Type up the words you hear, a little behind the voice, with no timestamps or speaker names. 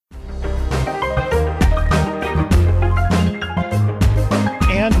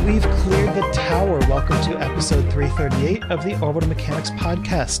episode 338 of the Orbital Mechanics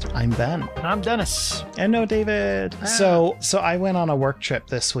podcast. I'm Ben. And I'm Dennis. And no David. So I went on a work trip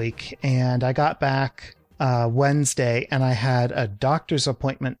this week, and I got back Wednesday, and I had a doctor's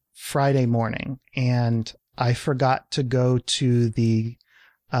appointment Friday morning, and I forgot to go to the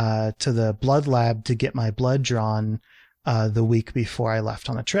blood lab to get my blood drawn the week before I left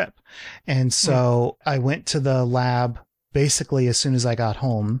on the trip. And so I went to the lab basically as soon as I got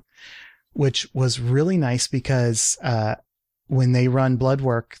home, which was really nice because when they run blood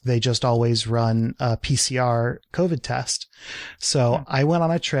work, they just always run a PCR COVID test. So I went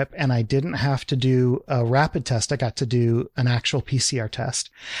on a trip and I didn't have to do a rapid test. I got to do an actual PCR test.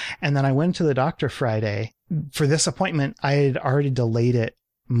 And then I went to the doctor Friday. For this appointment, I had already delayed it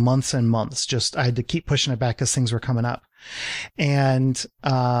months and months. I had to keep pushing it back because things were coming up. And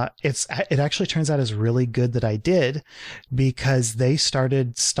it actually turns out is really good that I did, because they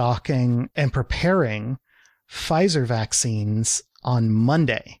started stocking and preparing Pfizer vaccines on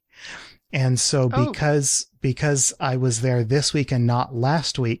Monday. And so because I was there this week and not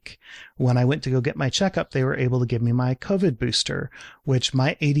last week, when I went to go get my checkup, they were able to give me my COVID booster, which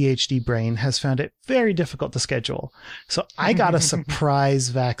my ADHD brain has found it very difficult to schedule. So I got a surprise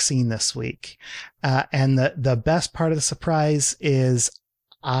vaccine this week. And the best part of the surprise is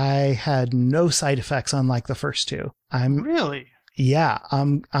I had no side effects, unlike the first two. Really? Yeah,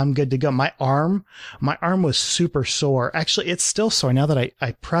 I'm good to go. My arm was super sore. Actually, it's still sore now that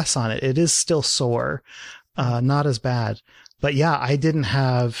I press on it. It is still sore. Not as bad, but yeah, I didn't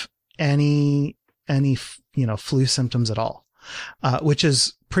have any flu symptoms at all, which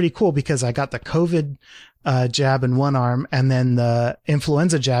is pretty cool because I got the COVID jab in one arm and then the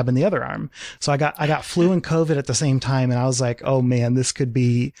influenza jab in the other arm. So I got flu and COVID at the same time, and I was like, oh man, this could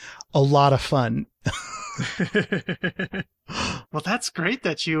be a lot of fun. Well, that's great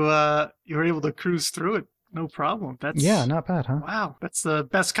that you were able to cruise through it. No problem. Yeah, not bad, huh? Wow. That's the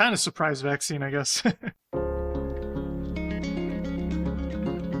best kind of surprise vaccine, I guess.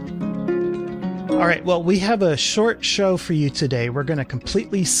 All right. Well, we have a short show for you today. We're going to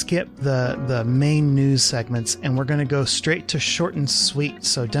completely skip the main news segments, and we're going to go straight to short and sweet.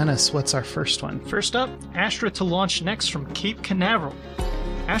 So, Dennis, what's our first one? First up, Astra to launch next from Cape Canaveral.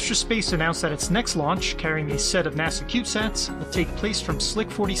 Astra Space announced that its next launch, carrying a set of NASA CubeSats, will take place from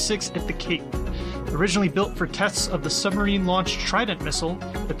Slick 46 at the Cape. Originally built for tests of the submarine-launched Trident missile,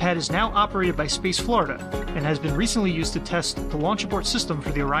 the pad is now operated by Space Florida and has been recently used to test the launch abort system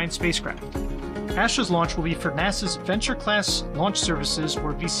for the Orion spacecraft. Astra's launch will be for NASA's Venture Class Launch Services,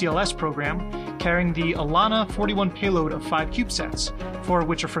 or VCLS program, carrying the Alana 41 payload of 5 CubeSats, 4 of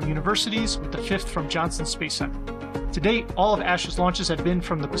which are from universities, with the 5th from Johnson Space Center. To date, all of Astra's launches have been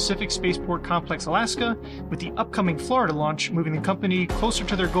from the Pacific Spaceport Complex, Alaska, with the upcoming Florida launch moving the company closer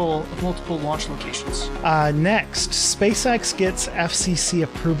to their goal of multiple launch locations. Next, SpaceX gets FCC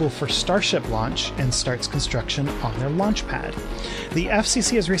approval for Starship launch and starts construction on their launch pad. The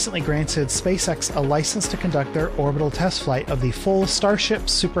FCC has recently granted SpaceX a license to conduct their orbital test flight of the full Starship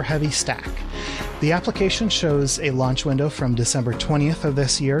Super Heavy stack. The application shows a launch window from December 20th of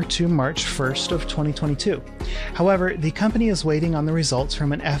this year to March 1st of 2022. However, the company is waiting on the results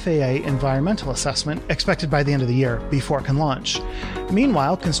from an FAA environmental assessment expected by the end of the year before it can launch.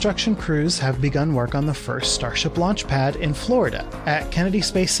 Meanwhile, construction crews have begun work on the first Starship launch pad in Florida at Kennedy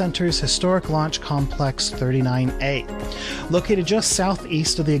Space Center's historic launch complex 39A. Located just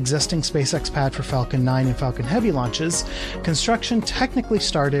southeast of the existing SpaceX pad for Falcon 9 and Falcon Heavy launches, construction technically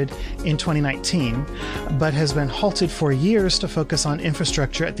started in 2019, but has been halted for years to focus on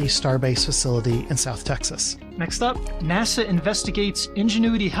infrastructure at the Starbase facility in South Texas. Next up, NASA investigates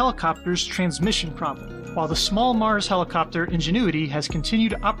Ingenuity helicopter's transmission problem. While the small Mars helicopter Ingenuity has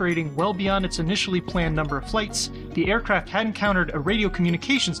continued operating well beyond its initially planned number of flights, the aircraft had encountered a radio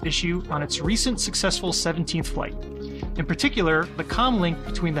communications issue on its recent successful 17th flight. In particular, the comm link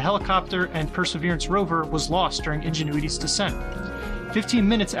between the helicopter and Perseverance rover was lost during Ingenuity's descent. 15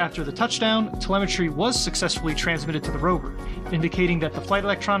 minutes after the touchdown, telemetry was successfully transmitted to the rover, indicating that the flight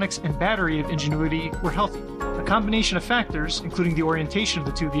electronics and battery of Ingenuity were healthy. A combination of factors, including the orientation of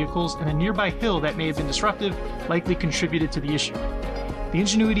the two vehicles and a nearby hill that may have been disruptive, likely contributed to the issue. The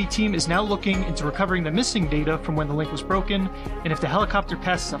Ingenuity team is now looking into recovering the missing data from when the link was broken, and if the helicopter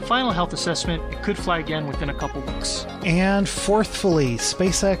passes a final health assessment, it could fly again within a couple weeks. And fourthly,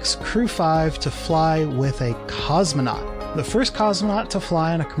 SpaceX Crew 5 to fly with a cosmonaut. The first cosmonaut to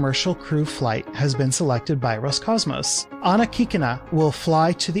fly on a commercial crew flight has been selected by Roscosmos. Anna Kikina will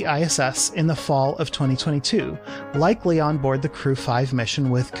fly to the ISS in the fall of 2022, likely on board the Crew 5 mission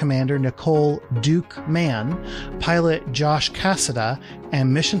with Commander Nicole Duke Mann, pilot Josh Cassada,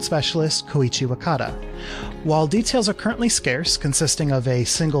 and mission specialist Koichi Wakata. While details are currently scarce, consisting of a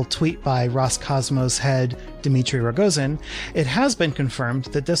single tweet by Roscosmos head Dmitry Rogozin, it has been confirmed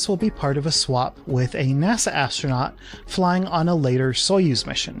that this will be part of a swap with a NASA astronaut flying on a later Soyuz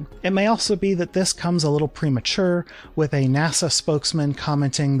mission. It may also be that this comes a little premature, with a NASA spokesman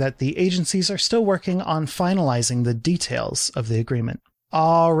commenting that the agencies are still working on finalizing the details of the agreement.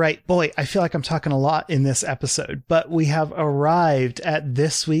 All right, boy, I feel like I'm talking a lot in this episode, but we have arrived at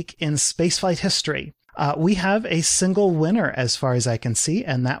this week in spaceflight history. We have a single winner as far as I can see,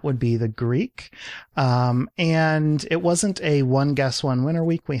 and that would be the Greek. And it wasn't a one guess, one winner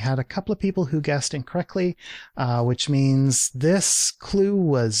week. We had a couple of people who guessed incorrectly, which means this clue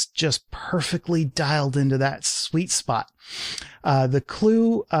was just perfectly dialed into that sweet spot. The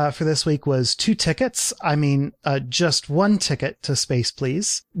clue for this week was 2 tickets. I mean, just 1 ticket to space,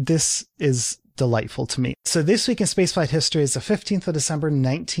 please. This is delightful to me. So this week in spaceflight history is the 15th of December,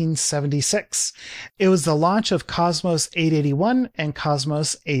 1976. It was the launch of Cosmos 881 and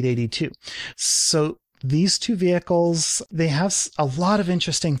Cosmos 882. So these 2 vehicles, they have a lot of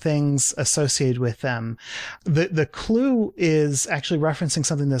interesting things associated with them. The clue is actually referencing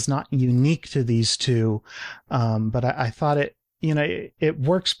something that's not unique to these 2, but I thought it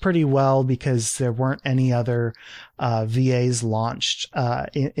works pretty well because there weren't any other VAs launched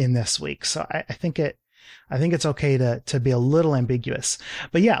in this week. So I think it's okay to be a little ambiguous.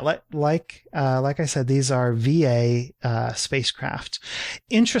 But yeah, like I said, these are VA spacecraft.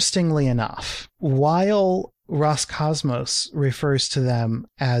 Interestingly enough, while Roscosmos refers to them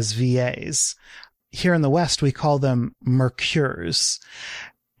as VAs, here in the West we call them Mercures.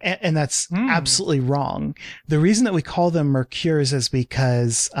 And that's absolutely wrong. The reason that we call them Mercures is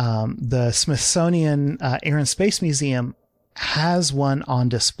because the Smithsonian Air and Space Museum has one on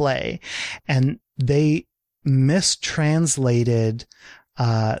display, and they mistranslated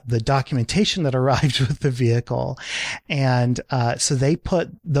the documentation that arrived with the vehicle. And so they put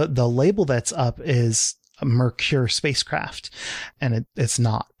the label that's up is a Mercure spacecraft, and it's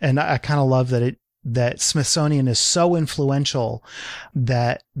not. And I kind of love that Smithsonian is so influential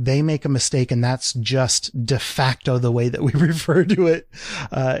that they make a mistake, and that's just de facto the way that we refer to it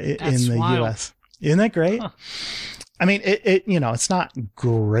in the wild. US. Isn't that great? Huh. I mean, it's not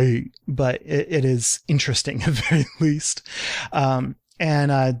great, but it is interesting at the very least.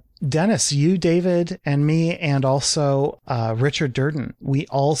 And Dennis, you, David, and me, and also Richard Durden, we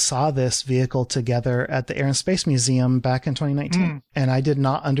all saw this vehicle together at the Air and Space Museum back in 2019, and I did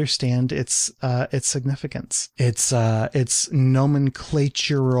not understand its significance. Its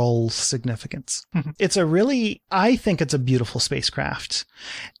nomenclatural significance. It's I think it's a beautiful spacecraft.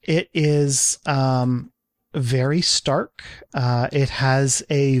 It is very stark. It has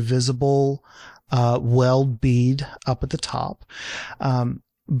a visible weld bead up at the top.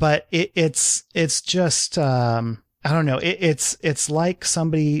 But it's just, I don't know. It's like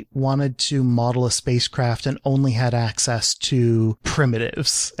somebody wanted to model a spacecraft and only had access to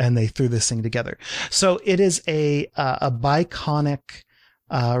primitives, and they threw this thing together. So it is a biconic,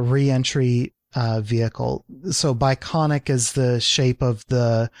 re-entry, vehicle. So biconic is the shape of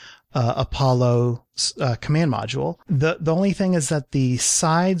the, Apollo, command module. The only thing is that the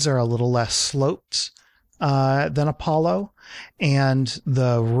sides are a little less sloped, than Apollo, and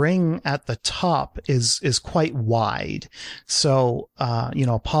the ring at the top is quite wide. So,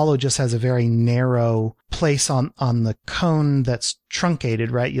 Apollo just has a very narrow place on the cone that's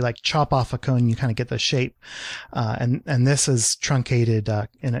truncated, right? You like chop off a cone, you kind of get the shape. And this is truncated,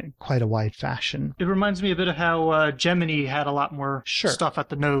 in quite a wide fashion. It reminds me a bit of how, Gemini had a lot more stuff at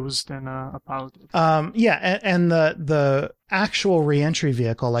the nose than, Apollo did. Yeah. And the actual reentry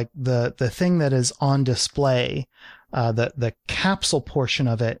vehicle, like the thing that is on display, the capsule portion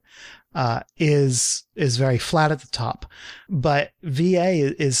of it, is very flat at the top, but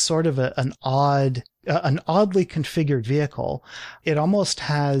VA is sort of an oddly configured vehicle. It almost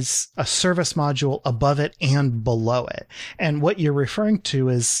has a service module above it and below it. And what you're referring to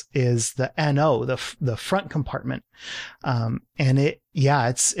is the NO, the front compartment. And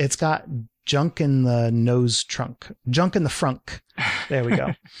it's got junk in the nose trunk, junk in the frunk. There we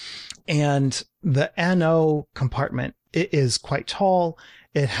go. And the NO compartment, it is quite tall.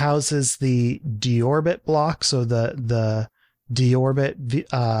 It houses the deorbit block, so the deorbit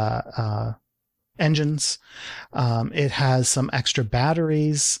engines. It has some extra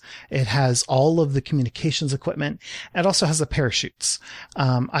batteries. It has all of the communications equipment. It also has the parachutes.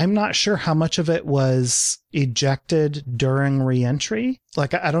 I'm not sure how much of it was ejected during reentry.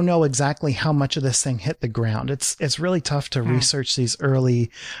 Like, I don't know exactly how much of this thing hit the ground. It's really tough to research these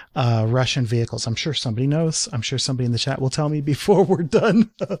early Russian vehicles. I'm sure somebody knows. I'm sure somebody in the chat will tell me before we're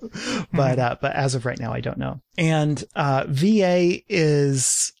done. But as of right now, I don't know. And VA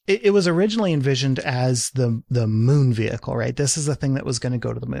it was originally envisioned as the moon vehicle, right? This is the thing that was going to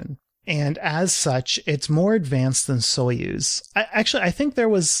go to the moon. And as such, it's more advanced than Soyuz. I think there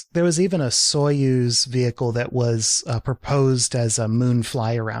was even a Soyuz vehicle that was proposed as a moon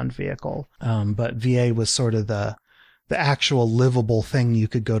fly-around vehicle. But VA was sort of the actual livable thing you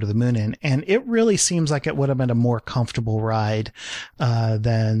could go to the moon in. And it really seems like it would have been a more comfortable ride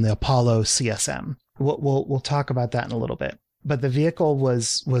than the Apollo CSM. We'll talk about that in a little bit. But the vehicle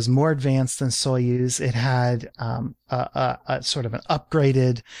was more advanced than Soyuz. It had a sort of an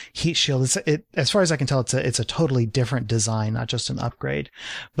upgraded heat shield. As far as I can tell, it's a totally different design, not just an upgrade.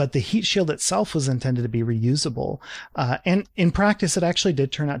 But the heat shield itself was intended to be reusable. And in practice, it actually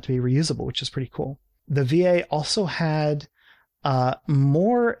did turn out to be reusable, which is pretty cool. The VA also had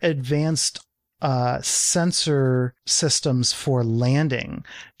more advanced sensor systems for landing.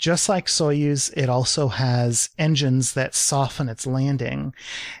 Just like Soyuz, it also has engines that soften its landing.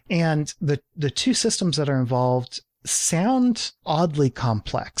 And the two systems that are involved sound oddly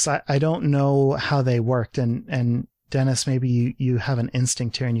complex. I don't know how they worked. And Dennis, maybe you have an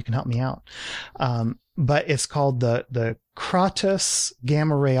instinct here and you can help me out. But it's called the Kratos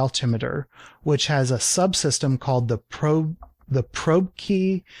gamma ray altimeter, which has a subsystem called the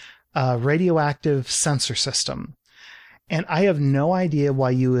Probke radioactive sensor system. And I have no idea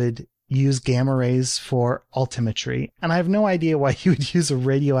why you would use gamma rays for altimetry. And I have no idea why you would use a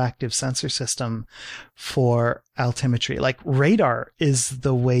radioactive sensor system for altimetry. Like, radar is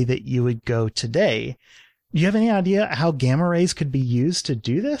the way that you would go today. Do you have any idea how gamma rays could be used to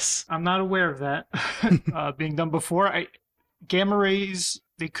do this? I'm not aware of that being done before. Gamma rays,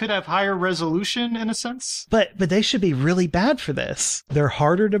 they could have higher resolution in a sense. But they should be really bad for this. They're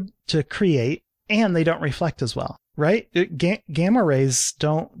harder to create, and they don't reflect as well, right? Gamma rays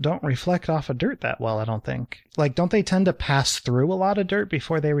don't reflect off of dirt that well, I don't think. Like, don't they tend to pass through a lot of dirt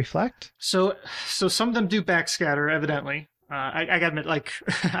before they reflect? So some of them do backscatter, evidently. I gotta admit, like,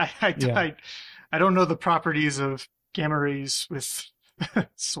 I don't know the properties of gamma rays with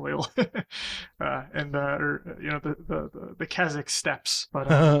soil and the Kazakh steppes.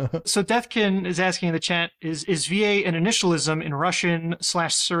 But so Deathkin is asking in the chat, is VA an initialism in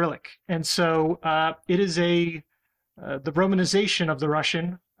Russian/Cyrillic? And so it is the Romanization of the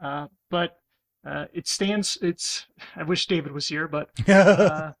Russian, but it stands. I wish David was here, but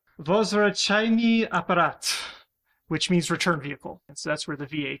Возвращайный аппарат, which means return vehicle. And so that's where the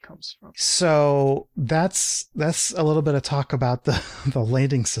VA comes from. So that's a little bit of talk about the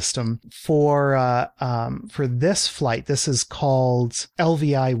landing system. For this flight, this is called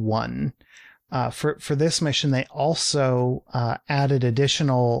LVI-1. For this mission, they also added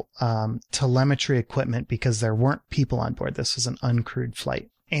additional telemetry equipment because there weren't people on board. This was an uncrewed flight.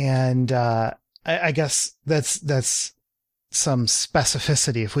 And I guess that's some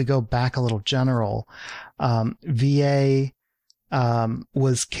specificity. If we go back a little general, VA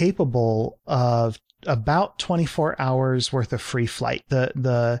was capable of about 24 hours worth of free flight.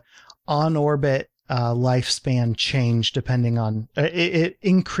 The on-orbit lifespan changed depending on it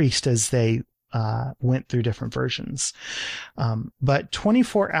increased as they went through different versions. But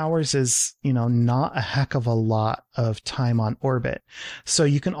 24 hours is, not a heck of a lot of time on orbit. So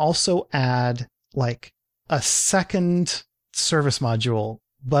you can also add like a second service module,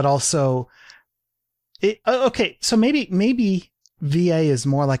 but also so maybe VA is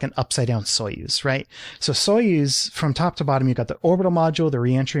more like an upside down Soyuz, right? So Soyuz, from top to bottom, you've got the orbital module, the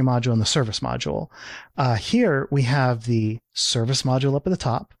reentry module, and the service module. Here we have the service module up at the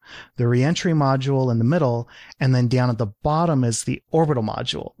top, the reentry module in the middle, and then down at the bottom is the orbital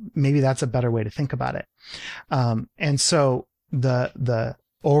module. Maybe that's a better way to think about it. And so the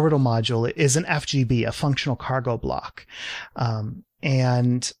orbital module is an FGB, a functional cargo block.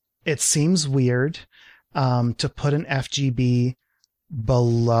 And it seems weird to put an FGB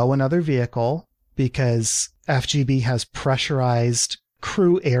below another vehicle because FGB has pressurized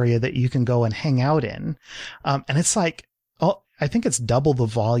crew area that you can go and hang out in. And it's like, I think it's double the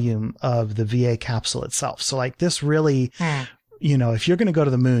volume of the VA capsule itself. So like this really, if you're going to go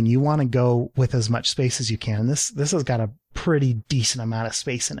to the moon, you want to go with as much space as you can. And this has got a pretty decent amount of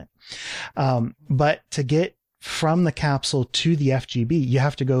space in it. But to get from the capsule to the FGB, you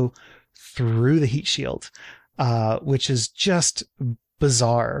have to go through the heat shield, which is just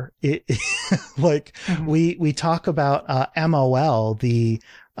bizarre. We talk about MOL, the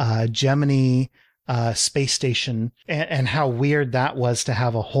Gemini space station, and how weird that was to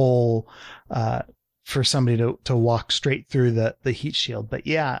have a hole for somebody to walk straight through the heat shield. But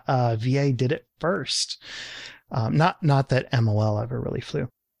yeah, VA did it first. Not that MOL ever really flew.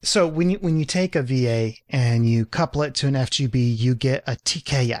 So when you take a VA and you couple it to an FGB, you get a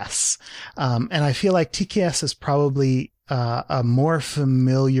TKS. And I feel like TKS is probably a more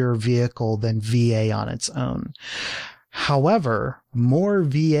familiar vehicle than VA on its own. However, more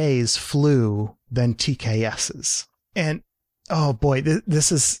VAs flew than TKSs. And oh boy,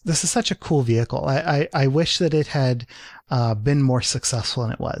 this is such a cool vehicle. I wish that it had been more successful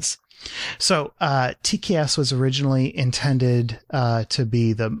than it was. So TKS was originally intended to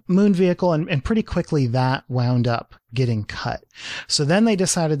be the moon vehicle, and pretty quickly that wound up getting cut. So then they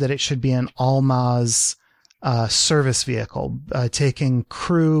decided that it should be an ALMA's service vehicle, taking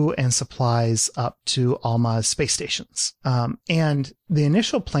crew and supplies up to ALMA's space stations. And the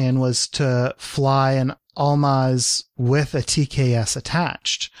initial plan was to fly an ALMA's with a TKS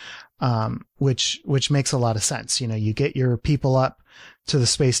attached, which makes a lot of sense. You get your people up to the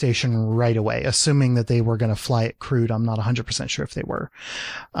space station right away, assuming that they were going to fly it crewed. I'm not 100% sure if they were.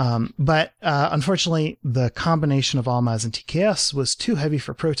 But unfortunately, the combination of ALMA's and TKS was too heavy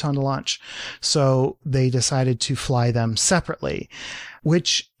for Proton to launch. So they decided to fly them separately,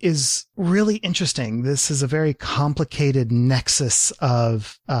 which is really interesting. This is a very complicated nexus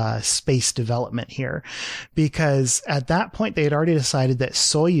of space development here, because at that point they had already decided that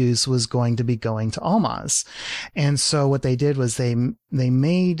Soyuz was going to be going to ALMA's. And so what they did was they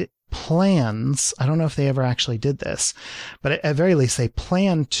made plans. I don't know if they ever actually did this, but at very least they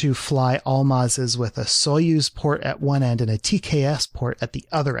planned to fly ALMA's with a Soyuz port at one end and a TKS port at the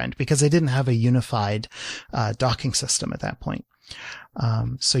other end, because they didn't have a unified docking system at that point.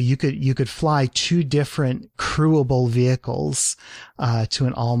 So you could fly two different crewable vehicles to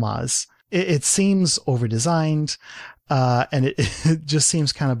an ALMA's. It seems over-designed, and it just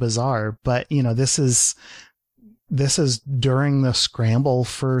seems kind of bizarre. But this is during the scramble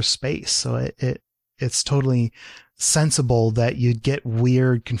for space, so it's totally sensible that you'd get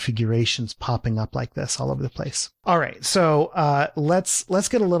weird configurations popping up like this all over the place. All right, so let's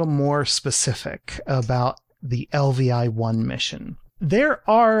get a little more specific about the LVI-1 mission. There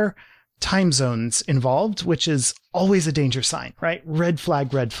are time zones involved, which is always a danger sign, right? Red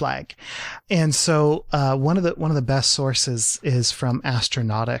flag, red flag. And so one of the best sources is from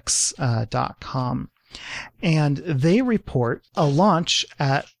astronautics.com. And they report a launch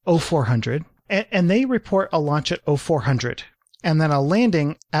at 0400, and they report a launch at 0400, and then a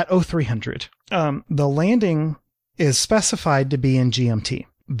landing at 0300. The landing is specified to be in GMT.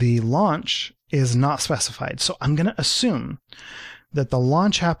 The launch is not specified. So I'm going to assume that the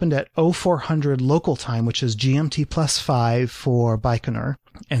launch happened at 0400 local time, which is GMT +5 for Baikonur,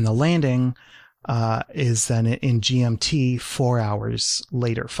 and the landing is then in GMT 4 hours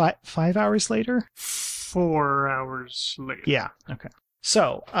later. 5 hours later? 4 hours later. Yeah. Okay.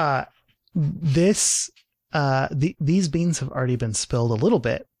 So these beans have already been spilled a little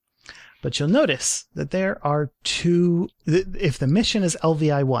bit, but you'll notice that there are two. If the mission is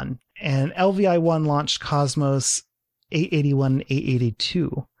LVI-1, and LVI-1 launched Cosmos 881 and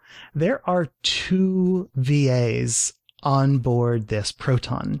 882, there are two VAs on board this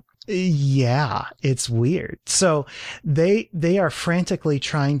Proton. Yeah, it's weird. So they are frantically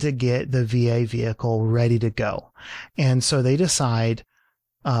trying to get the VA vehicle ready to go. And so they decide,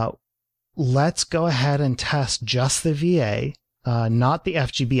 let's go ahead and test just the VA, not the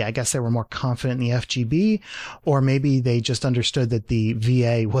FGB. I guess they were more confident in the FGB, or maybe they just understood that the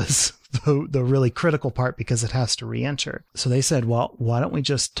VA was the really critical part because it has to re-enter. So they said, well, why don't we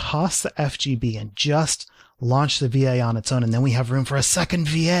just toss the FGB and just launch the VA on its own, and then we have room for a second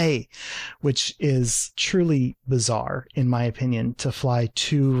VA, which is truly bizarre, in my opinion, to fly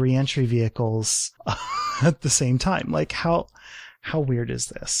two re-entry vehicles at the same time. Like, how weird is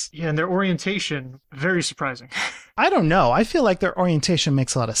this? Yeah, and their orientation, very surprising. I don't know. I feel like their orientation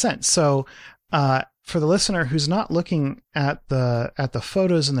makes a lot of sense. So, for the listener who's not looking at the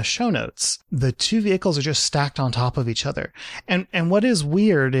photos in the show notes, the two vehicles are just stacked on top of each other. And what is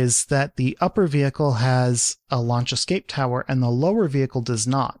weird is that the upper vehicle has a launch escape tower and the lower vehicle does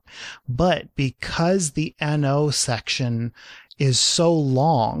not. But because the NO section is so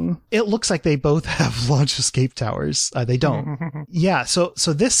long, it looks like they both have launch escape towers. They don't. Yeah. So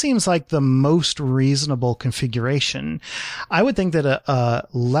this seems like the most reasonable configuration. I would think that a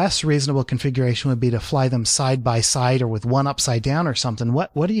less reasonable configuration would be to fly them side by side or with one upside down or something.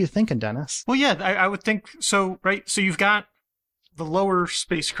 What are you thinking, Dennis? Well, yeah, I would think so, right? So you've got the lower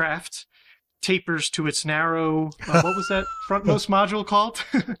spacecraft tapers to its narrow, what was that frontmost module called?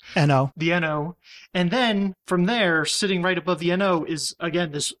 NO. The NO. And then from there, sitting right above the NO is,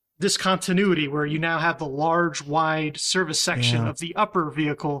 again, this discontinuity where you now have the large, wide service section of the upper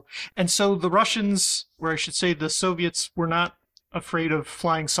vehicle. And so the Russians, or I should say the Soviets, were not afraid of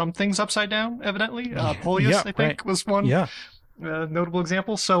flying some things upside down, evidently. Polius, I think, was one notable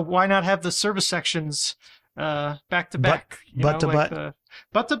example. So why not have the service sections back to back? Butt to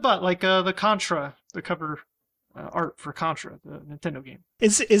butt, like the Contra, the cover art for Contra, the Nintendo game.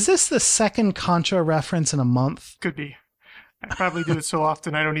 Is this the second Contra reference in a month? Could be. I probably do it so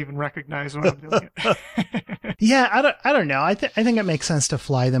often I don't even recognize when I'm doing it. Yeah, I don't know. I think it makes sense to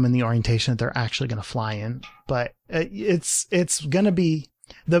fly them in the orientation that they're actually going to fly in, but it's going to be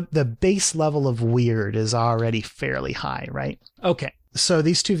the base level of weird is already fairly high, right? Okay. So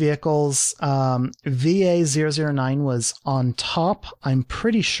these two vehicles, VA009 was on top, I'm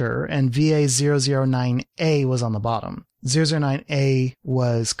pretty sure, and VA009A was on the bottom. 009A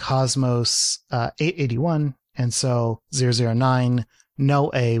was Cosmos 881, and so 009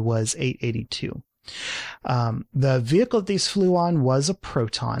 no A was 882. The vehicle that these flew on was a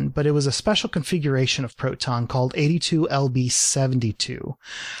Proton, but it was a special configuration of Proton called 82LB72.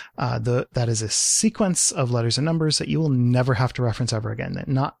 That is a sequence of letters and numbers that you will never have to reference ever again, that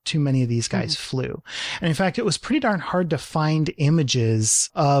not too many of these guys flew. And in fact, it was pretty darn hard to find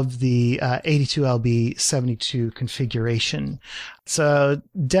images of the 82LB72 configuration. So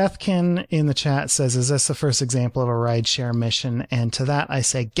Deathkin in the chat says, is this the first example of a rideshare mission? And to that, I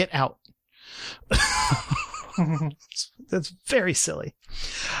say, get out. That's very silly.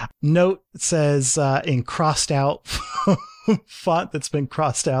 Note says in crossed out font that's been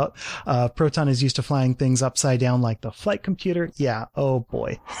crossed out, Proton is used to flying things upside down like the flight computer. Yeah. Oh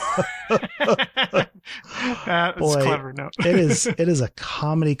boy. That's clever. No. it is a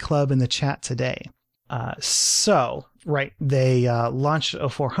comedy club in the chat today. So they launched a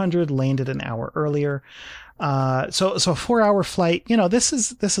 400, landed an hour earlier. So a 4-hour flight, this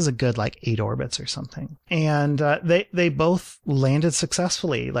is a good like 8 orbits or something. And they both landed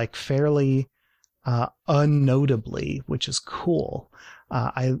successfully, like fairly unnotably, which is cool.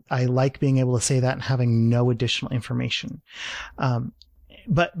 I like being able to say that and having no additional information.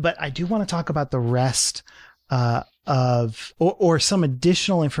 But I do want to talk about the rest of some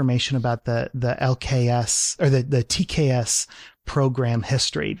additional information about the LKS or the TKS program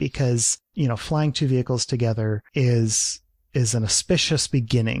history, because flying two vehicles together is an auspicious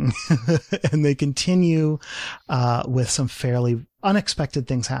beginning, and they continue with some fairly unexpected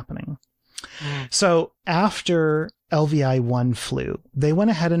things happening. So after LVI-1 flew, they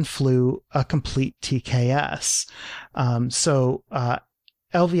went ahead and flew a complete TKS.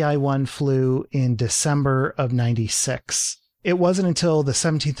 LVI-1 flew in December of 96. It wasn't until the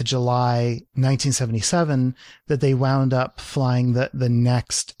 17th of July, 1977, that they wound up flying the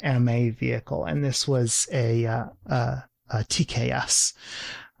next MA vehicle. And this was a TKS.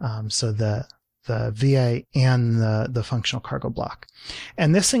 So the VA and the functional cargo block.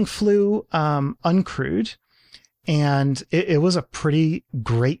 And this thing flew, uncrewed. And it was a pretty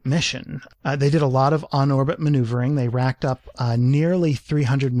great mission. They did a lot of on-orbit maneuvering. They racked up nearly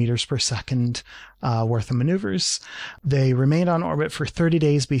 300 meters per second worth of maneuvers. They remained on orbit for 30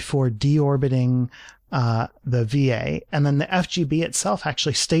 days before deorbiting the VA. And then the FGB itself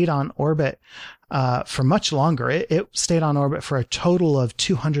actually stayed on orbit for much longer. It stayed on orbit for a total of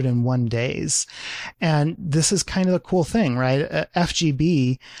 201 days. And this is kind of the cool thing, right?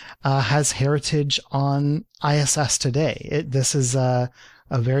 FGB has heritage on ISS today. This is a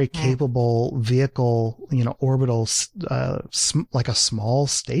very capable vehicle, orbital, like a small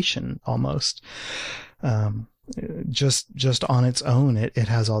station almost. Just on its own, it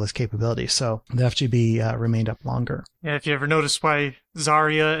has all this capability. So the FGB remained up longer. Yeah, if you ever noticed why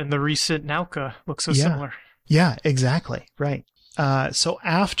Zarya and the recent Nauka look so similar. Yeah, exactly. Right. So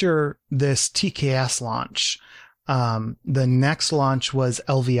after this TKS launch, the next launch was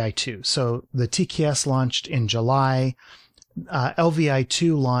LVI-2. So the TKS launched in July.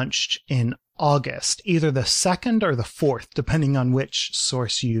 LVI-2 launched in August, either the 2nd or the 4th, depending on which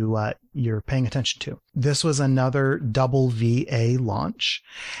source you're paying attention to. This was another double VA launch.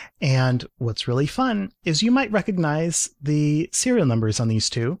 And what's really fun is you might recognize the serial numbers on these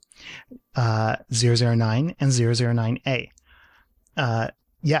two, 009 and 009A.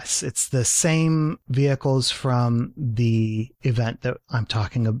 Yes, it's the same vehicles from the event that I'm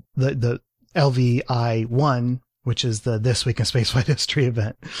talking about, the LVI-1, which is the This Week in Spaceflight History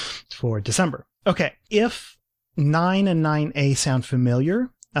event for December. Okay, if 9 and 9A sound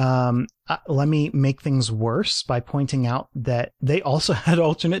familiar, Let me make things worse by pointing out that they also had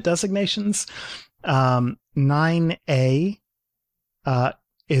alternate designations. 9A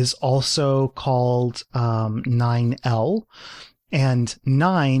is also called 9L, and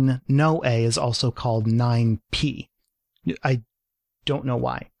 9 no A is also called 9P. I don't know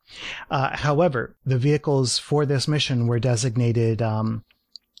why. However, the vehicles for this mission were designated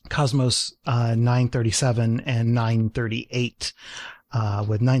Cosmos 937 and 938,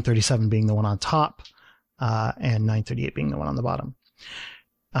 with 937 being the one on top and 938 being the one on the bottom.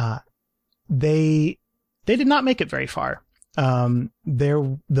 They did not make it very far.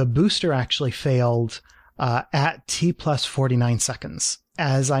 The booster actually failed at T plus 49 seconds.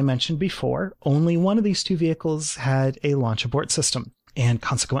 As I mentioned before, only one of these two vehicles had a launch abort system, and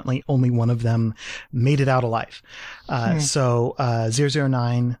consequently only one of them made it out alive. So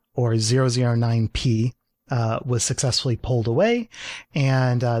 009 or 009P was successfully pulled away,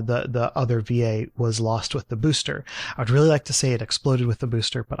 and the other VA was lost with the booster. I'd really like to say it exploded with the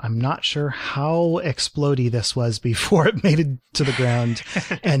booster, but I'm not sure how explodey this was before it made it to the ground,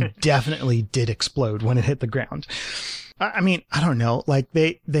 and definitely did explode when it hit the ground. I mean, I don't know. Like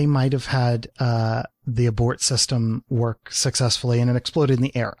they might have had the abort system work successfully and it exploded in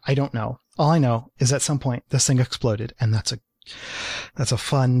the air. I don't know. All I know is at some point this thing exploded, and that's a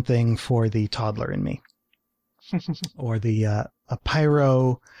fun thing for the toddler in me. Or the a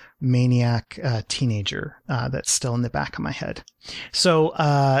pyromaniac teenager that's still in the back of my head.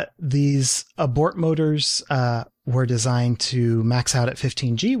 So these abort motors were designed to max out at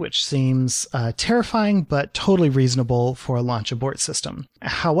 15G, which seems terrifying but totally reasonable for a launch abort system.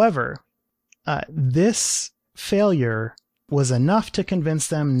 However, this failure was enough to convince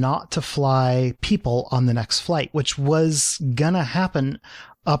them not to fly people on the next flight, which was gonna happen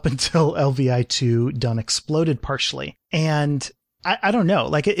up until LVI-2 done exploded partially. And I don't know,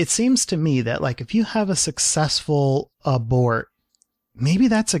 like it seems to me that like if you have a successful abort, maybe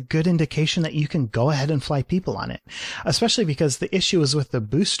that's a good indication that you can go ahead and fly people on it, especially because the issue is with the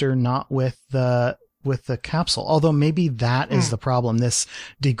booster, not with the capsule. Although maybe that is the problem. This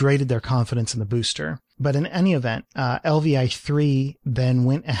degraded their confidence in the booster. But in any event, LVI-3 then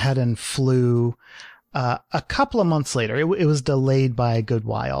went ahead and flew a couple of months later. It was delayed by a good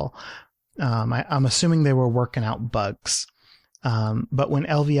while. I'm assuming they were working out bugs. But when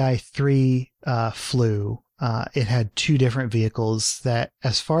LVI-3 flew, it had two different vehicles that,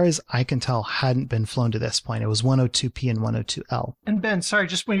 as far as I can tell, hadn't been flown to this point. It was 102P and 102L. And Ben, sorry,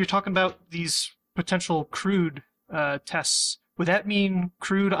 just when you're talking about these potential crewed tests, would that mean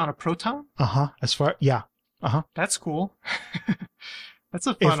crewed on a proton? Yeah. That's cool. That's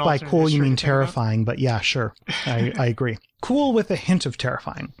a fun. If by cool you mean terrifying, but yeah, sure. I agree. Cool with a hint of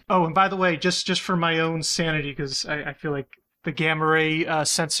terrifying. Oh, and by the way, just for my own sanity, because I feel like the gamma ray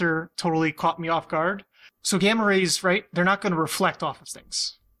sensor totally caught me off guard. So gamma rays, right? They're not going to reflect off of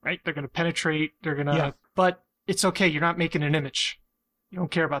things, right? They're going to penetrate. They're going to, but it's okay. You're not making an image. You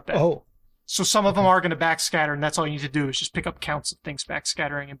don't care about that. Oh. So some of them are going to backscatter, and that's all you need to do is just pick up counts of things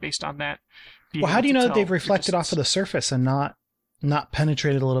backscattering, and based on that. Well, how do you know that they've reflected off of the surface and not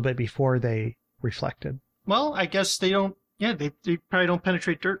penetrated a little bit before they reflected? Well, I guess they don't. Yeah, they probably don't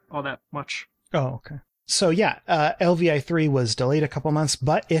penetrate dirt all that much. Oh, okay. So yeah, LVI-3 was delayed a couple months,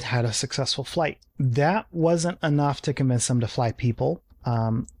 but it had a successful flight. That wasn't enough to convince them to fly people,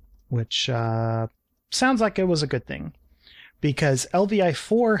 which sounds like it was a good thing, because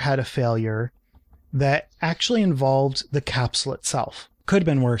LVI-4 had a failure that actually involved the capsule itself. Could have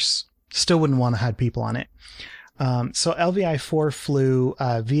been worse. Still wouldn't want to have people on it. So LVI-4 flew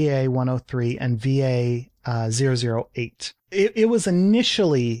VA-103 and VA-008. It was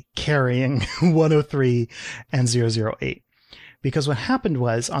initially carrying 103 and 008, because what happened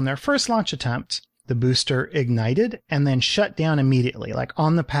was on their first launch attempt, the booster ignited and then shut down immediately, like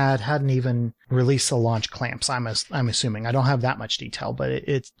on the pad, hadn't even released the launch clamps. I'm assuming. I don't have that much detail, but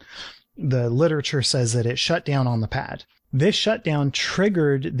it's the literature says that it shut down on the pad. This shutdown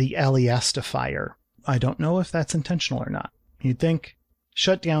triggered the LES to fire. I don't know if that's intentional or not. You'd think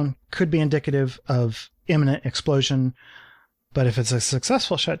shutdown could be indicative of imminent explosion, but if it's a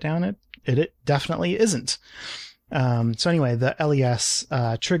successful shutdown, it definitely isn't. So anyway, the LES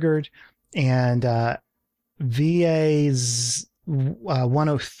triggered, and VA's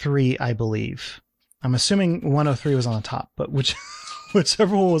 103, I believe. I'm assuming 103 was on the top, but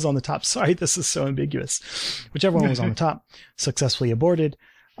whichever one was on the top. Sorry, this is so ambiguous. Whichever one was on the top successfully aborted.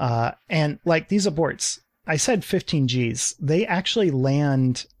 And like these aborts, I said 15 Gs. They actually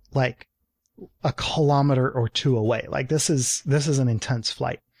land like a kilometer or two away. Like this is an intense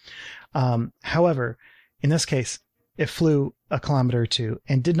flight. However, in this case, it flew a kilometer or two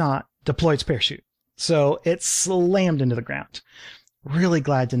and did not deploy its parachute. So it slammed into the ground. Really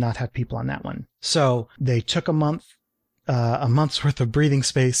glad to not have people on that one. So they took a month's worth of breathing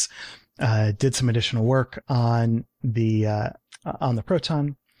space, did some additional work on the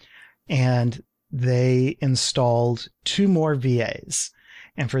Proton, and they installed 2 more VAs.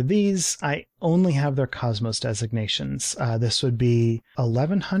 And for these, I only have their Cosmos designations. This would be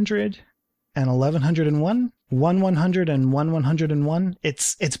 1100 and 1101, 1100 and 1101.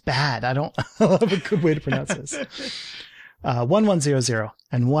 It's bad. I don't have a good way to pronounce this. 1100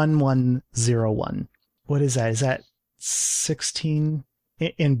 and 1101. What is that? Is that 16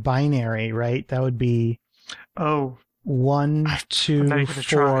 in binary, right? That would be 1, 2,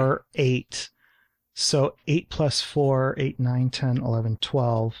 4, 8. So 8 plus 4, 8, 9, 10, 11,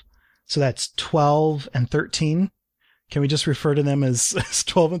 12. So that's 12 and 13. Can we just refer to them as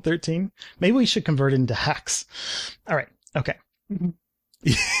 12 and 13? Maybe we should convert it into hex. All right. Okay. Mm-hmm.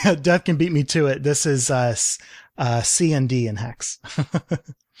 Yeah, Death can beat me to it. This is C and D in hex.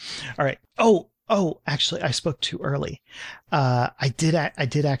 All right. Oh, actually, I spoke too early. I did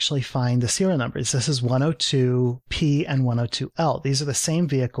actually find the serial numbers. This is 102P and 102L. These are the same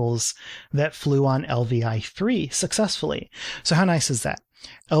vehicles that flew on LVI-3 successfully. So how nice is that?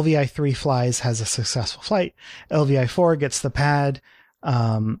 LVI-3 flies, has a successful flight. LVI-4 gets the pad.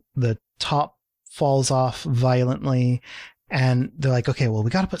 The top falls off violently. And they're like, okay, well, we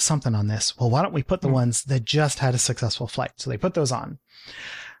got to put something on this. Well, why don't we put the ones that just had a successful flight? So they put those on.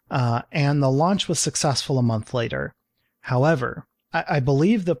 And the launch was successful a month later. However, I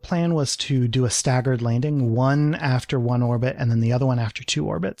believe the plan was to do a staggered landing, one after one orbit and then the other one after 2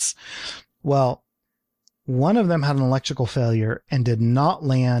 orbits. Well, one of them had an electrical failure and did not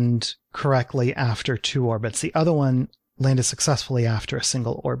land correctly after 2 orbits. The other one landed successfully after a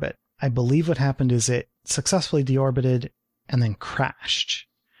single orbit. I believe what happened is it successfully deorbited and then crashed.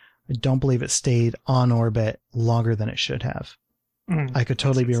 I don't believe it stayed on orbit longer than it should have. I could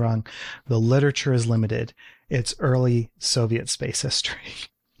totally be wrong. The literature is limited. It's early Soviet space history.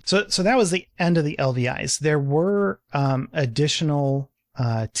 So that was the end of the LVIs. There were additional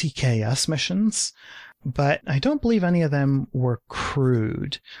TKS missions, but I don't believe any of them were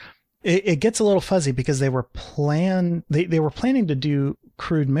crewed. It gets a little fuzzy because they were planning to do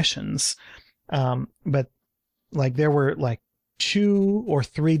crewed missions, but like there were like 2 or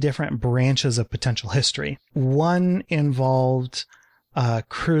 3 different branches of potential history. One involved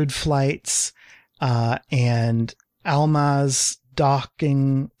crewed flights and Almaz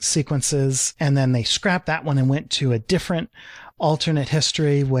docking sequences, and then they scrapped that one and went to a different alternate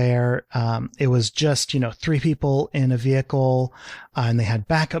history where it was just 3 people in a vehicle, and they had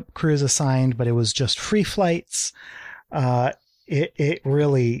backup crews assigned, but it was just free flights. It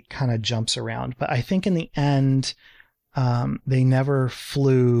really kind of jumps around, but I think in the end they never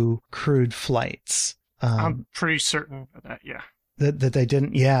flew crewed flights. I'm pretty certain of that. Yeah. That they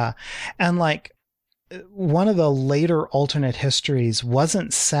didn't. Yeah. And like one of the later alternate histories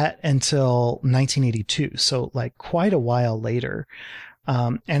wasn't set until 1982. So like quite a while later.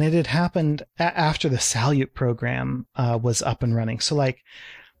 And it had happened after the Salyut program was up and running. So like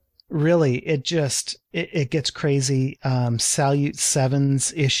really it gets crazy. Salyut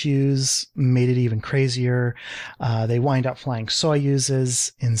 7's issues made it even crazier. They wind up flying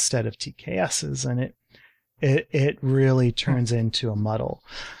Soyuzes instead of TKSs, and it really turns into a muddle.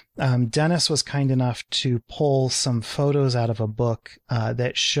 Dennis was kind enough to pull some photos out of a book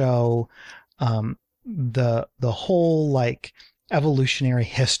that show the whole like evolutionary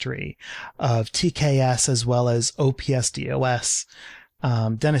history of TKS as well as OPS-DOS.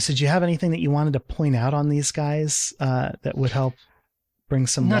 Dennis, did you have anything that you wanted to point out on these guys that would help bring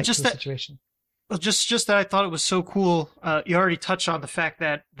some light to the situation? Well, just that I thought it was so cool. You already touched on the fact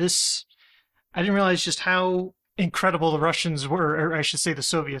that I didn't realize just how incredible the Russians were, or I should say the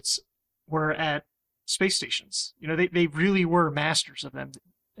Soviets were at space stations. They really were masters of them.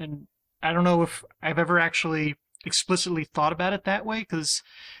 And I don't know if I've ever actually explicitly thought about it that way, because,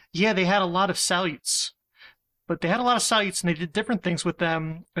 yeah, they had a lot of Salyuts. But they had a lot of Salyuts, and they did different things with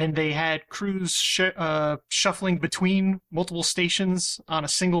them, and they had crews shuffling between multiple stations on a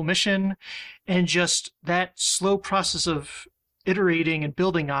single mission, and just that slow process of iterating and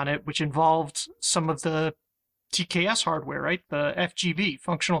building on it, which involved some of the TKS hardware, right? The FGB,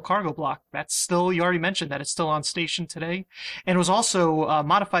 Functional Cargo Block. That's still, you already mentioned that it's still on station today. And it was also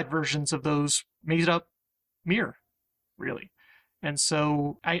modified versions of those made up Mir, really. And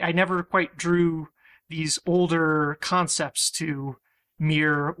so I never quite drew these older concepts to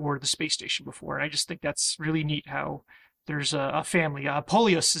Mir or the space station before. And I just think that's really neat how there's a family.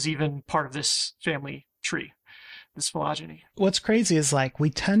 Polius is even part of this family tree. this phylogeny. What's crazy is like we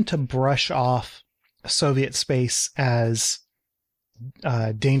tend to brush off Soviet space as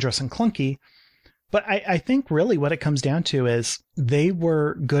dangerous and clunky. But I think really what it comes down to is they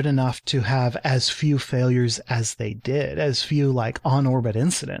were good enough to have as few failures as they did, as few like on-orbit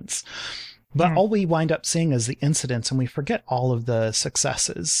incidents. But all we wind up seeing is the incidents, and we forget all of the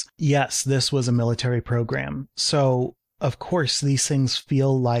successes. Yes, this was a military program. So, of course, these things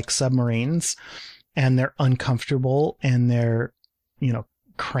feel like submarines, and they're uncomfortable, and they're,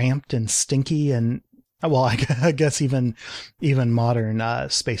 cramped and stinky, and well, I guess even modern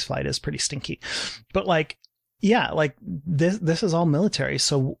spaceflight is pretty stinky. But this is all military,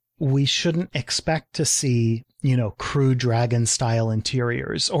 so we shouldn't expect to see, Crew Dragon style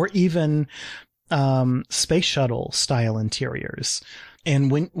interiors or even space shuttle style interiors.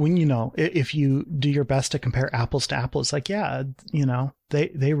 And when if you do your best to compare apples to apples,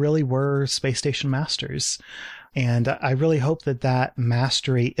 they really were space station masters. And I really hope that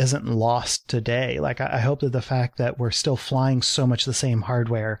mastery isn't lost today. I hope that the fact that we're still flying so much the same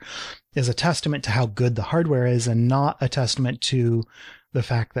hardware is a testament to how good the hardware is, and not a testament to the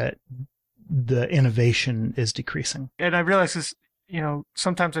fact that the innovation is decreasing. And I realize this,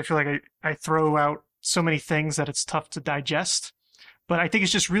 sometimes I feel like I throw out so many things that it's tough to digest. But I think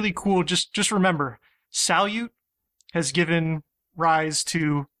it's just really cool. Just remember, Salyut has given rise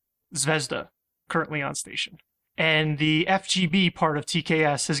to Zvezda, currently on station. And the FGB part of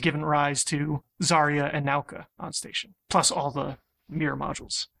TKS has given rise to Zarya and Nauka on station, plus all the mirror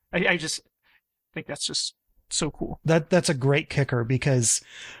modules. I just think that's just so cool. That's a great kicker, because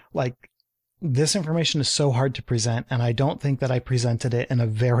this information is so hard to present, and I don't think that I presented it in a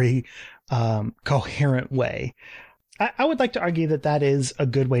very coherent way. I would like to argue that is a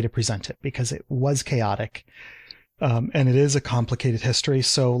good way to present it, because it was chaotic. And it is a complicated history.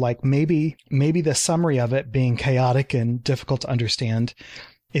 So maybe the summary of it being chaotic and difficult to understand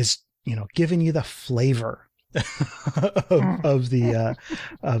is, giving you the flavor of the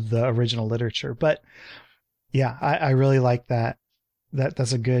original literature. But yeah, I really like that.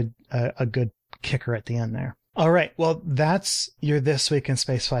 That's a good kicker at the end there. All right. Well, that's your This Week in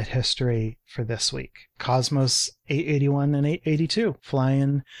Spaceflight history for this week. Cosmos 881 and 882,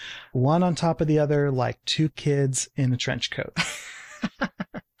 flying one on top of the other like two kids in a trench coat.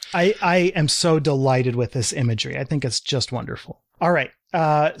 I am so delighted with this imagery. I think it's just wonderful. All right.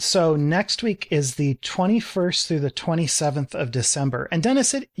 So next week is the 21st through the 27th of December. And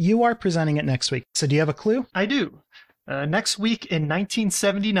Dennis, you are presenting it next week. So do you have a clue? I do. Next week in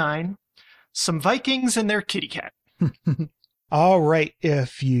 1979, some Vikings and their kitty cat. All right.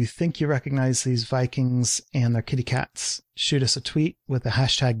 If you think you recognize these Vikings and their kitty cats, shoot us a tweet with the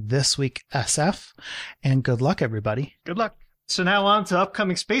hashtag ThisWeekSF. And good luck, everybody. Good luck. So now on to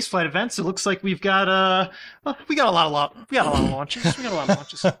upcoming spaceflight events. It looks like we've got a lot of launches. We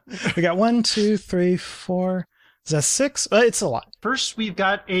got 1, 2, 3, 4. Is that 6? It's a lot. First, we've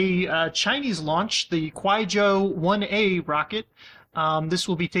got a Chinese launch, the Kuaizhou 1A rocket. This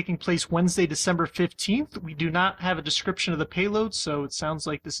will be taking place Wednesday, December 15th. We do not have a description of the payload, so it sounds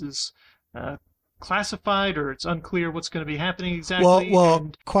like this is classified, or it's unclear what's going to be happening exactly.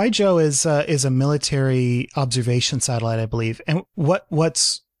 Well, Kuaizhou is a military observation satellite, I believe. And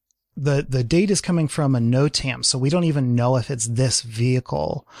what's the date is coming from a NOTAM, so we don't even know if it's this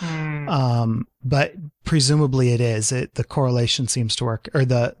vehicle. But presumably it is. The correlation seems to work, or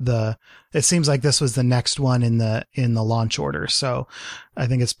it seems like this was the next one in the launch order. So I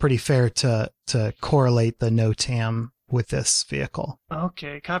think it's pretty fair to correlate the NOTAM with this vehicle.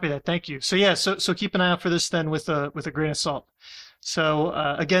 Okay, copy that. Thank you. So yeah, so keep an eye out for this then with a grain of salt. So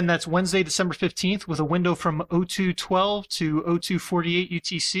again, that's Wednesday, December 15th, with a window from 0212 to 0248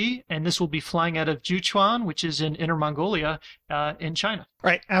 UTC, and this will be flying out of Juchuan, which is in Inner Mongolia, in China. All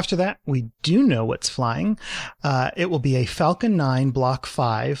right. After that, we do know what's flying. It will be a Falcon 9 Block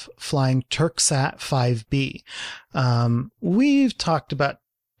 5 flying Turksat 5B. We've talked about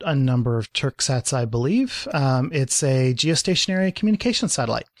a number of Turksats, I believe. It's a geostationary communication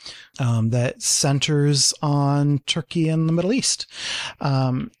satellite that centers on Turkey and the Middle East.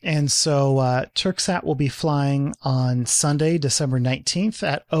 And so Turksat will be flying on Sunday, December 19th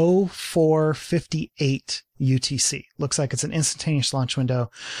at 0458 UTC. Looks like it's an instantaneous launch window,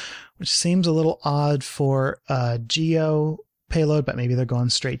 which seems a little odd for GEO payload, but maybe they're going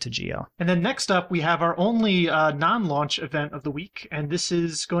straight to GEO. And then next up, we have our only non-launch event of the week, and this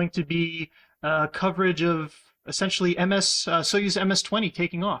is going to be coverage of essentially Soyuz MS-20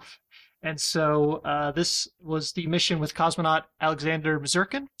 taking off. And so this was the mission with cosmonaut Alexander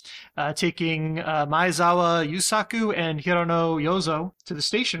Mazurkin, taking Maezawa Yusaku and Hirono Yozo to the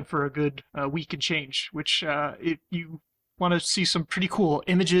station for a good week and change, which if you want to see some pretty cool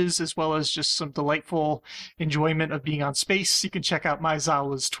images as well as just some delightful enjoyment of being on space, you can check out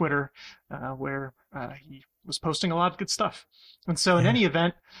Maezawa's Twitter, where he was posting a lot of good stuff. And so in any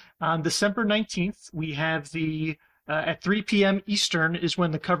event, on December 19th, we have the at 3 p.m. Eastern is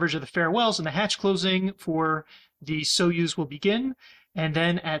when the coverage of the farewells and the hatch closing for the Soyuz will begin. And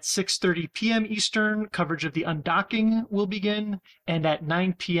then at 6:30 p.m. Eastern, coverage of the undocking will begin. And at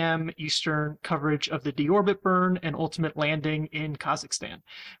 9 p.m. Eastern, coverage of the deorbit burn and ultimate landing in Kazakhstan,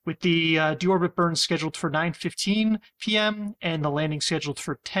 with the deorbit burn scheduled for 9:15 p.m. and the landing scheduled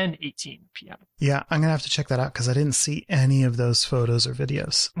for 10:18 p.m. Yeah, I'm going to have to check that out because I didn't see any of those photos or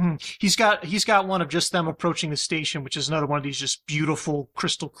videos. He's got one of just them approaching the station, which is another one of these just beautiful,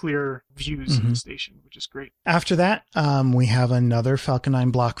 crystal clear views of the station, which is great. After that, we have another Falcon 9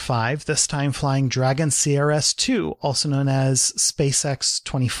 Block 5, this time flying Dragon CRS-2, also known as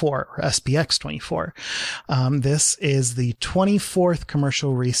SpaceX-24 or SPX-24. This is the 24th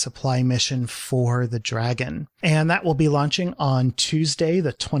commercial resupply mission for the Dragon, and that will be launching on Tuesday,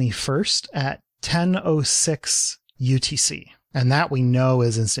 the 21st at 10:06 UTC. And that we know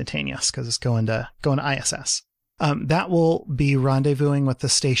is instantaneous because it's going to ISS. That will be rendezvousing with the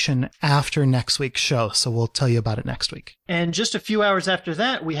station after next week's show, so we'll tell you about it next week. And just a few hours after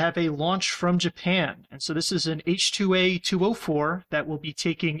that, we have a launch from Japan. And so this is an H2A-204 that will be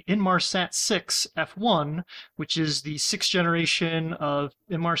taking Inmarsat 6 F1, which is the sixth generation of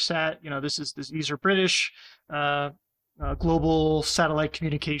Inmarsat. You know, these are British global satellite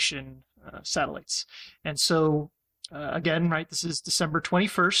communication satellites. And so, again, right, this is December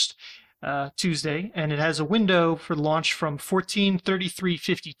 21st. Tuesday, and it has a window for launch from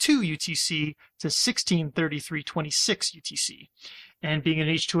 14:33:52 UTC to 16:33:26 UTC. And being an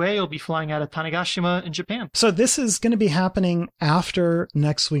H2A, it'll be flying out of Tanegashima in Japan. So this is going to be happening after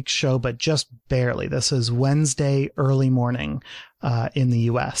next week's show, but just barely. This is Wednesday early morning in the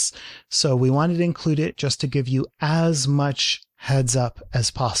US. So we wanted to include it just to give you as much heads up as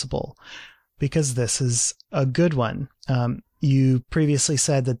possible, because this is a good one. You previously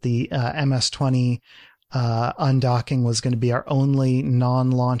said that the MS-20 undocking was going to be our only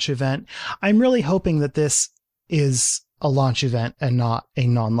non-launch event. I'm really hoping that this is a launch event and not a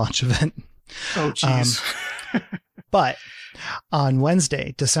non-launch event. Oh, geez. But on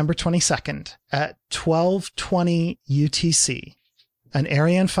Wednesday, December 22nd at 12:20 UTC, an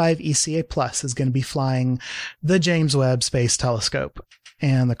Ariane 5 ECA Plus is going to be flying the James Webb Space Telescope.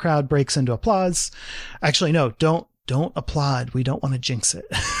 And the crowd breaks into applause. Actually, no, don't applaud. We don't want to jinx it.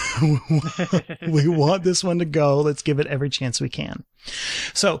 We want this one to go. Let's give it every chance we can.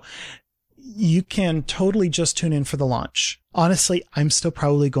 So you can totally just tune in for the launch. Honestly, I'm still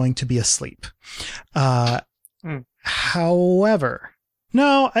probably going to be asleep. However,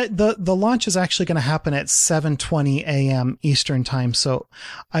 no, the launch is actually going to happen at 7:20 a.m. Eastern time. So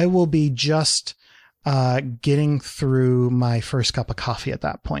I will be just getting through my first cup of coffee at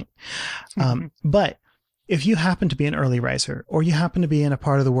that point. But if you happen to be an early riser, or you happen to be in a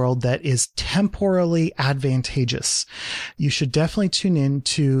part of the world that is temporally advantageous, you should definitely tune in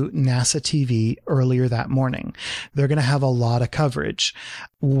to NASA TV earlier that morning. They're going to have a lot of coverage.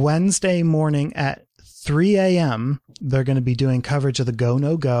 Wednesday morning at 3 a.m., they're going to be doing coverage of the go,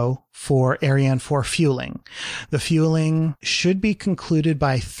 no go for Ariane 4 fueling. The fueling should be concluded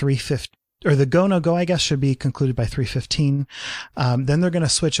by 3:15. Or the go, no go, I guess, should be concluded by 3:15. Then they're going to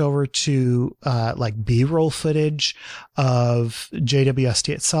switch over to, like B-roll footage of JWST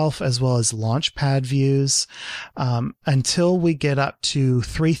itself, as well as launch pad views, until we get up to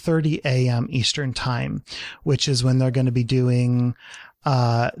 3:30 a.m. Eastern time, which is when they're going to be doing,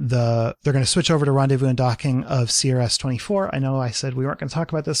 they're going to switch over to rendezvous and docking of CRS-24. I know I said we weren't going to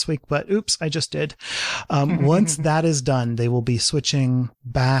talk about this week, but oops, I just did. Once that is done, they will be switching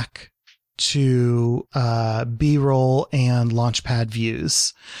back to B-roll and launchpad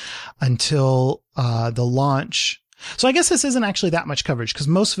views until the launch. So I guess this isn't actually that much coverage because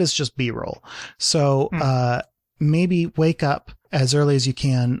most of it's just B-roll. So maybe wake up as early as you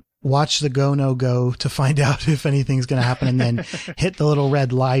can, watch the go, no go to find out if anything's going to happen, and then hit the little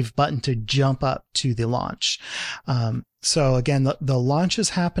red live button to jump up to the launch. So again, the launch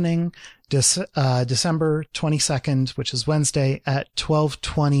is happening December 22nd, which is Wednesday at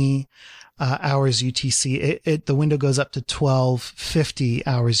 12:20 hours UTC. The window goes up to 1250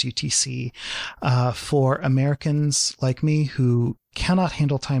 hours UTC. For Americans like me who cannot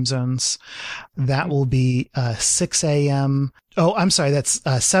handle time zones, that will be 6 a.m. Oh, I'm sorry. That's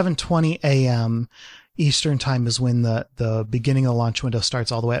 7:20 a.m. Eastern time is when the beginning of the launch window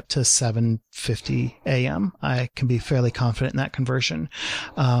starts, all the way up to 7:50 a.m. I can be fairly confident in that conversion.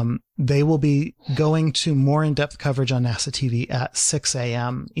 They will be going to more in-depth coverage on NASA TV at 6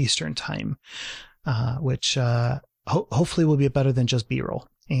 a.m. Eastern time, which hopefully will be better than just B-roll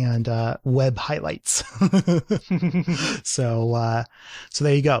and web highlights. So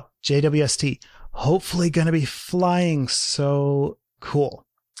there you go. JWST, hopefully going to be flying. So cool.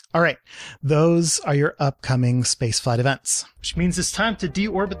 All right. Those are your upcoming spaceflight events. Which means it's time to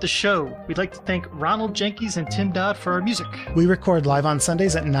deorbit the show. We'd like to thank Ronald Jenkins and Tim Dodd for our music. We record live on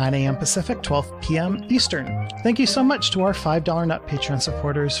Sundays at 9 a.m. Pacific, 12 p.m. Eastern. Thank you so much to our $5 Nut Patreon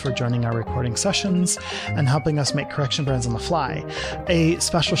supporters for joining our recording sessions and helping us make correction burns on the fly. A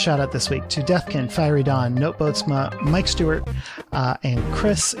special shout out this week to Deathkin, Fiery Dawn, Noteboatsma, Mike Stewart, and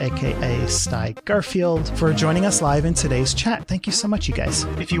Chris, aka Sty Garfield, for joining us live in today's chat. Thank you so much, you guys.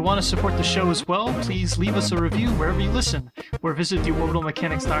 If you want to support the show as well, please leave us a review wherever you listen, or visit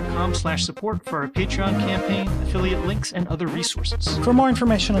theorbitalmechanics.com/support for our Patreon campaign, affiliate links, and other resources. For more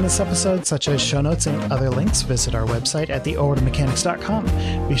information on this episode, such as show notes and other links, visit our website at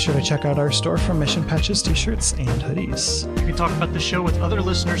theorbitalmechanics.com. Be sure to check out our store for mission patches, t-shirts, and hoodies. You can talk about the show with other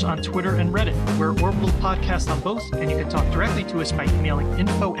listeners on Twitter and Reddit. We're Orbital Podcast on both, and you can talk directly to us by emailing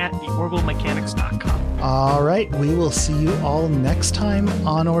info@theorbitalmechanics.com. All right, we will see you all next time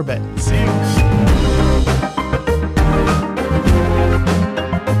on Orbit. See you.